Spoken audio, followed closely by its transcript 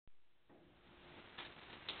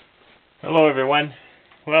Hello everyone.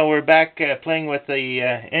 Well, we're back playing with the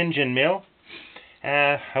engine mill.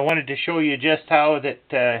 I wanted to show you just how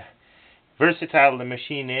versatile the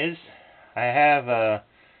machine is. I have a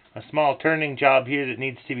small turning job here that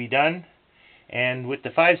needs to be done, and with the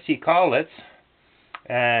 5C collets,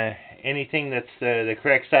 anything that's the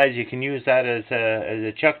correct size, you can use that as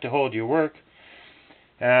a chuck to hold your work.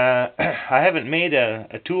 I haven't made a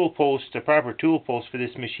proper tool post for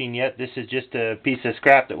this machine yet. This is just a piece of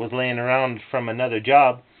scrap that was laying around from another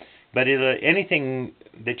job. But anything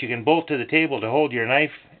that you can bolt to the table to hold your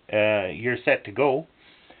knife, you're set to go.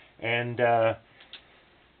 And it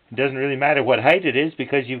doesn't really matter what height it is,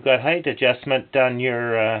 because you've got height adjustment on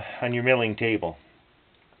your milling table.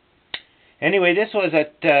 Anyway, this was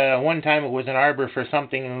at one time it was an arbor for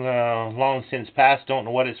something long since past. Don't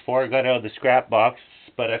know what it's for. Got out of the scrap box.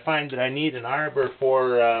 But I find that I need an arbor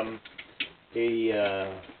for a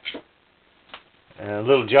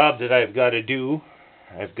little job that I've got to do.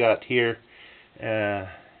 I've got here,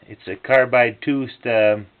 it's a carbide toothed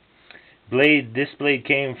blade. This blade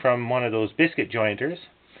came from one of those biscuit jointers,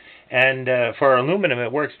 and for aluminum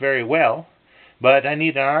it works very well. But I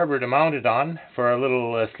need an arbor to mount it on for a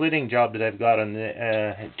little slitting job that I've got on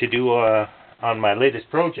to do on my latest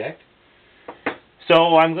project.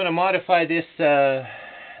 So I'm going to modify this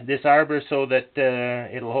arbor so that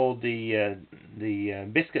it'll hold the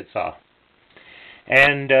biscuit saw.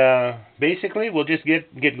 And basically we'll just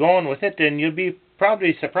get going with it, and you'll be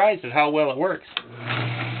probably surprised at how well it works.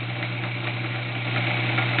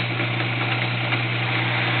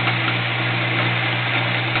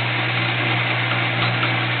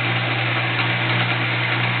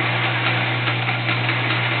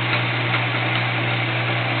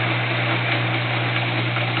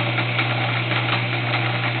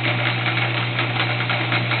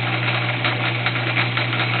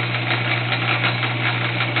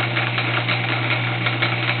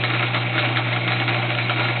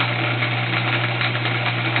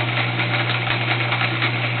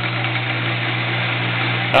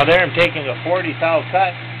 Now there I'm taking a 40 thou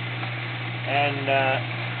cut, and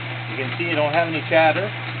you can see I don't have any chatter.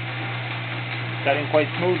 It's cutting quite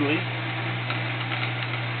smoothly.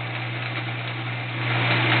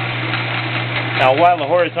 Now, while the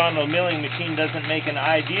horizontal milling machine doesn't make an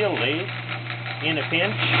ideal lathe, in a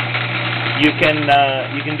pinch, you can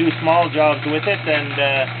do small jobs with it and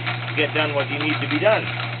get done what you need to be done.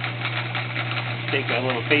 Take a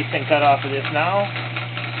little facing cut off of this now.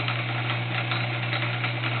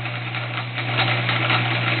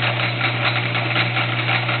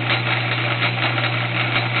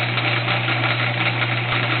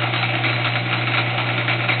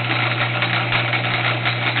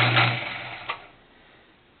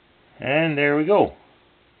 And there we go.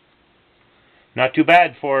 Not too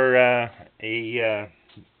bad for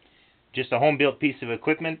just a home-built piece of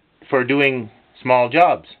equipment for doing small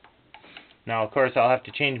jobs. Now, of course, I'll have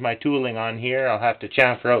to change my tooling on here. I'll have to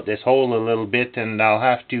chamfer out this hole a little bit, and I'll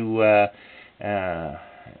have to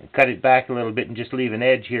cut it back a little bit and just leave an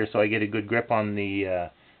edge here so I get a good grip on leave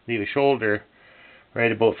a shoulder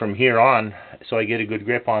right about from here on, so I get a good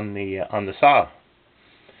grip on the saw.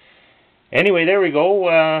 Anyway, there we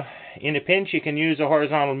go. In a pinch, you can use a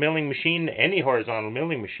horizontal milling machine, any horizontal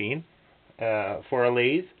milling machine, for a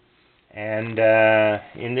lathe. And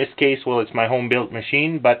in this case, well, it's my home-built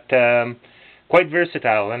machine, but quite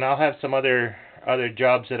versatile. And I'll have some other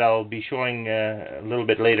jobs that I'll be showing a little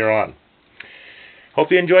bit later on. Hope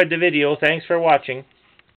you enjoyed the video. Thanks for watching.